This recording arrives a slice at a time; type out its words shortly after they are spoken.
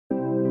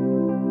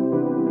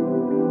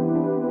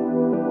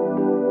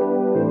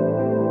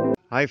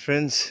Hi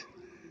friends,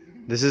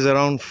 this is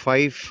around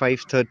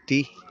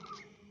 5:30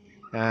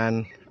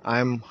 and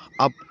I'm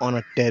up on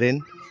a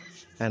terrain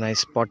and I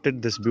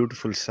spotted this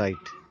beautiful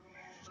sight,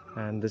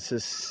 and this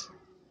is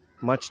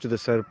much to the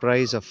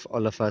surprise of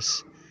all of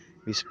us.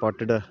 We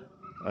spotted a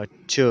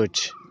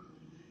church,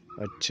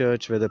 a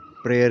church where the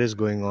prayer is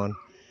going on,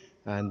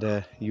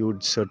 and you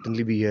would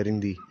certainly be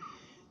hearing the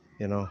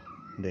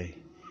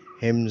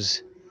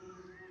hymns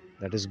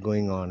that is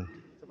going on.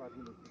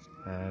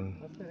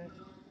 And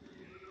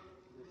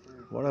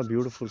what a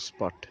beautiful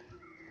spot.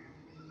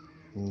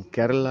 In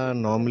Kerala,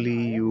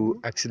 normally you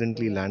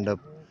accidentally land up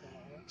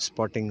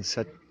spotting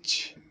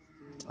such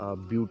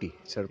beauty,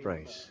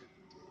 surprise.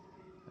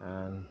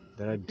 And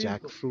there are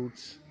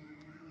jackfruits.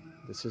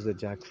 This is the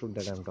jackfruit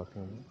that I'm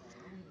talking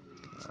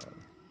about.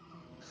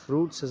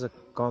 Fruits is a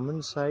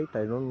common sight,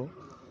 I don't know,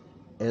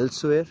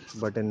 elsewhere,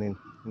 but in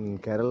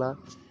Kerala,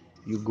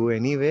 you go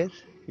anywhere,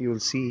 you will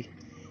see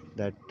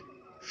that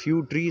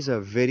few trees are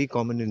very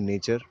common in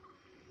nature.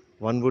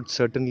 One would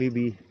certainly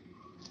be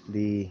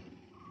the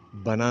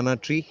banana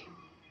tree,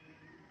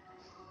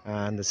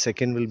 and the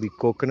second will be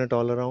coconut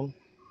all around,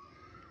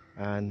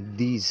 and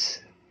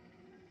these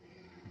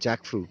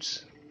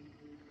jackfruits.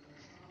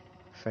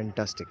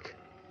 Fantastic.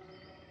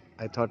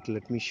 I thought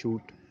let me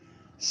shoot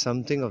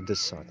something of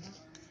this sort.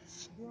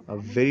 A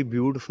very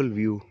beautiful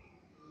view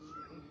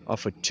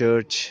of a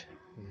church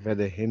where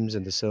the hymns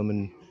and the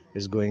sermon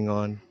is going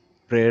on,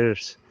 prayer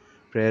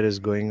is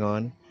going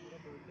on,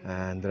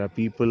 and there are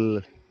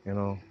people,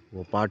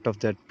 who are part of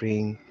that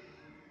praying.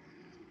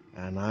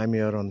 And I'm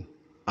here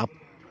up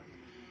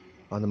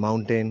on the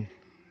mountain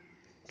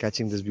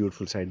catching this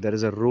beautiful sight. There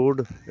is a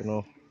road,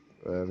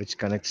 which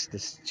connects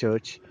this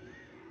church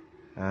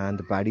and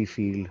the paddy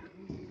field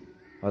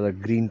or the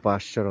green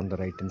pasture on the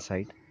right hand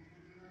side.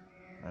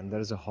 And there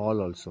is a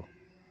hall also,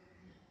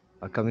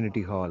 a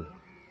community hall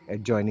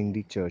adjoining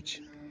the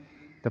church.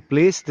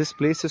 This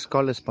place is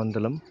called as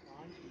Pandalam.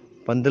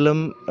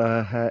 Pandalam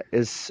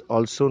is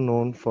also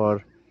known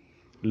for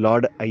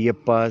Lord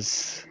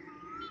Ayyappa's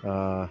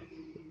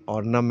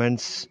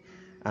ornaments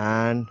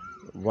and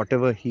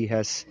whatever he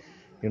has,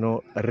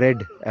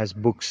 read as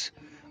books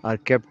are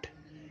kept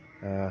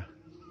uh,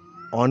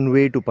 on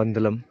way to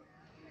Pandalam,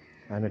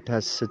 and it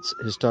has its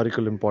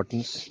historical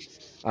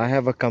importance. I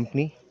have a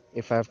company,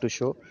 if I have to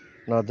show.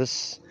 Now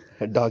this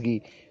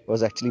doggy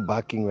was actually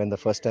barking when the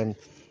first time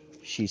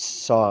she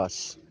saw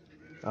us.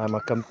 I'm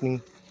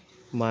accompanying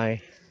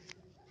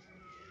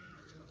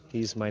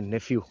he's my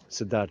nephew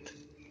Siddharth,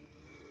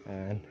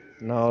 and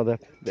now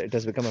that it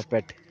has become a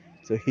pet,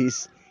 so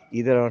he's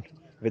either on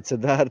with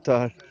Siddharth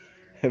or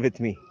with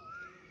me.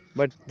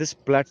 But this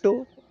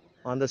plateau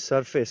on the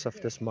surface of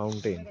this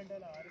mountain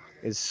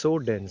is so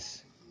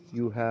dense.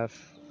 You have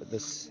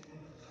this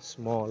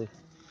small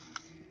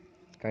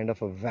kind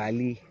of a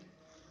valley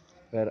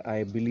where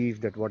I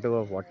believe that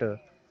whatever water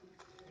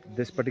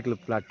this particular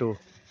plateau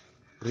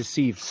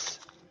receives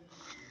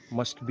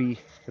must be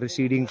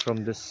receding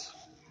from this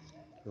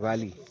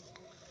valley,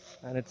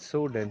 and it's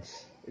so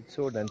dense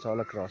all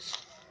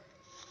across.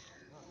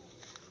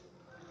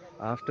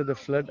 After the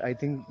flood, I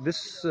think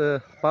this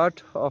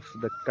part of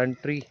the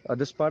country, or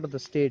this part of the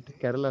state,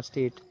 Kerala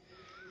state,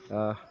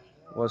 uh,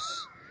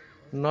 was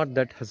not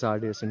that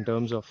hazardous in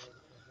terms of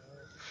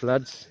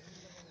floods.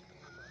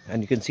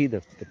 And you can see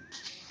the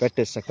pet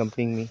is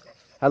accompanying me.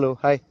 Hello,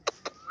 hi,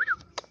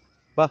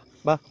 ba,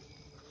 ba.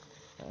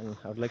 And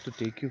I would like to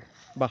take you,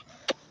 ba.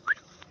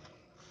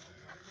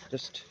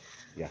 Just,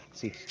 yeah,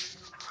 see.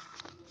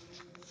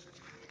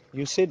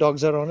 You say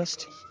dogs are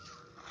honest.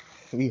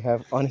 We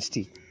have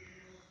honesty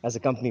as a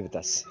company with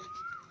us.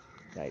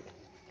 Right.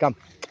 Come,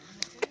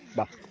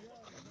 ba.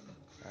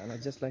 And I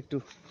just like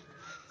to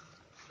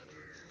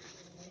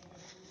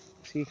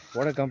see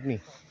what a company.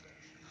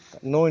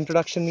 No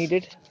introduction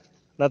needed,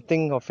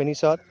 nothing of any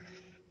sort.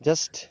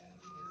 Just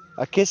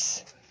a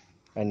kiss,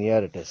 and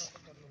here it is,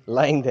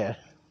 lying there.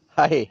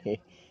 Hi,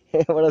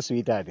 what a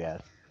sweetheart, yeah.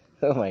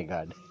 Oh my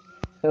god,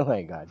 oh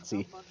my god.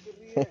 See,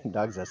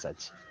 dogs are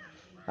such.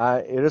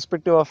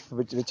 Irrespective of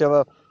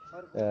whichever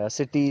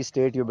city,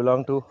 state you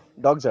belong to,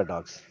 dogs are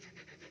dogs.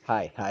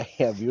 Hi, hi,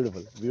 yeah,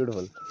 beautiful,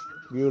 beautiful,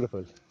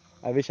 beautiful.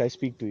 I wish I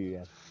speak to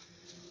you,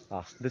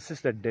 yeah. This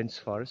is the dense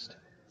forest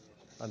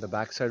on the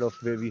backside of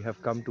where we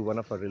have come to one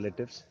of our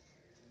relatives,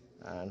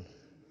 and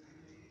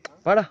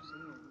Vada.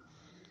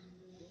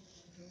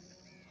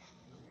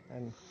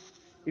 And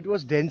it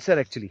was denser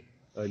actually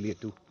earlier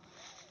too,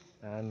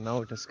 and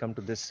now it has come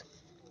to this.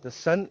 The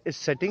sun is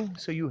setting,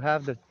 so you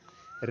have the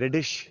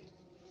reddish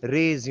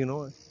rays,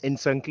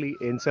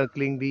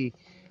 encircling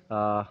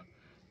uh,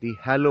 the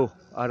halo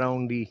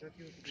around the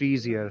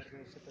trees here,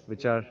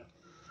 which are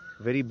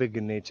very big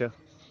in nature.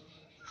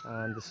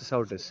 And this is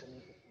how it is.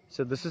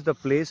 So this is the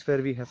place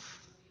where we have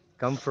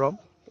come from.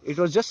 It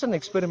was just an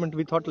experiment.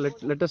 We thought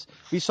let us.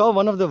 We saw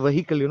one of the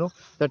vehicle,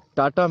 that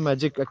Tata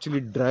Magic actually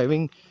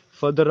driving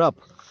further up.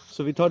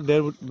 So we thought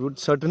there would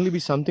certainly be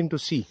something to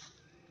see,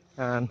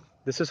 and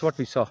this is what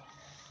we saw.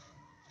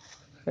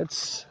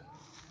 It's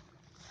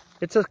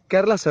a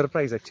Kerala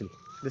surprise actually.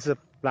 This is a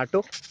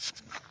plateau,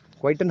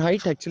 quite in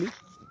height actually,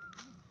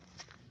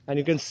 and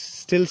you can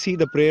still see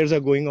the prayers are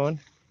going on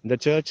in the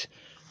church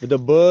with the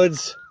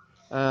birds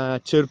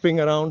chirping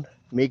around,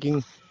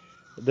 making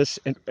this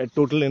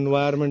total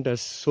environment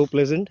as so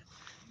pleasant.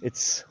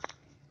 It's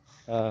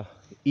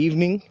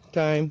evening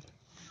time,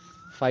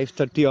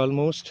 5:30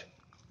 almost,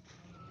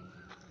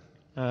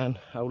 and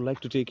I would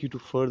like to take you to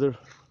further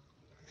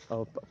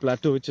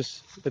plateau which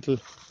is little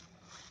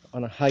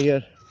on a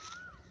higher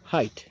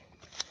height.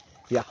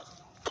 Yeah,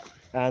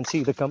 and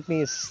see the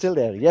company is still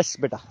there. Yes,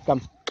 beta,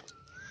 come.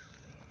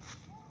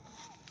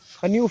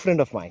 A new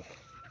friend of mine.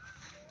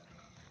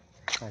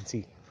 And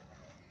see,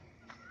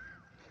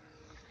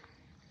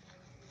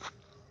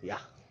 yeah.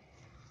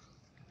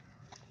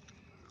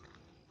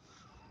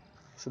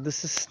 So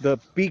this is the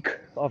peak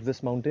of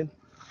this mountain,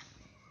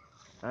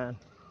 and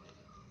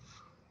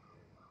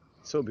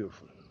so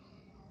beautiful.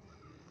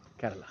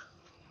 Kerala.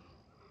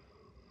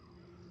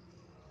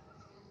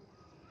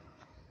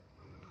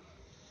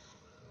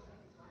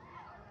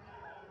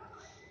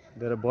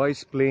 There are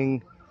boys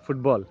playing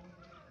football.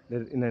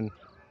 They're in an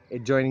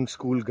adjoining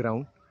school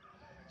ground,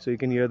 so you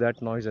can hear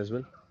that noise as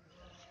well.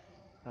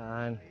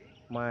 And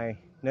my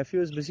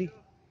nephew is busy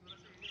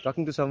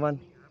talking to someone.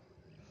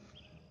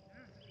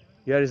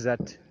 Here is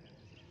that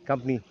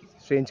company,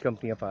 strange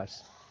company of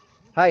ours.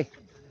 Hi.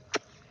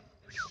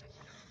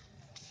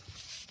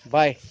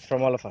 Bye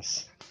from all of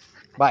us.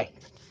 Bye.